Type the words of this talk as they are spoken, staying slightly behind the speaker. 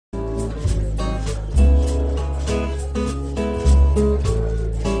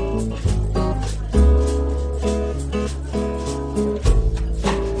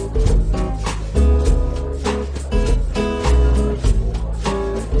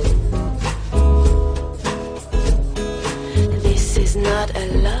not a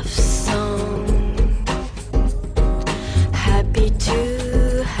love song. Happy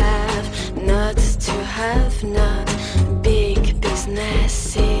to have, not to have, not big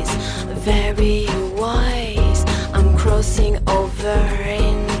businesses, very wise. I'm crossing over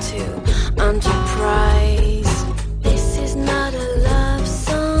into enterprise. This is not a love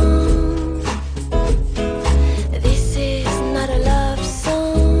song. This is not a love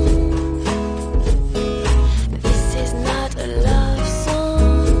song. This is not a love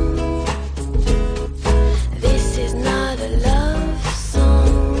song. This is not a love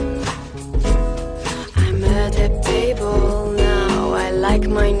song. I'm adaptable now, I like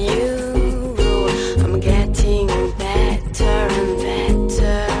my new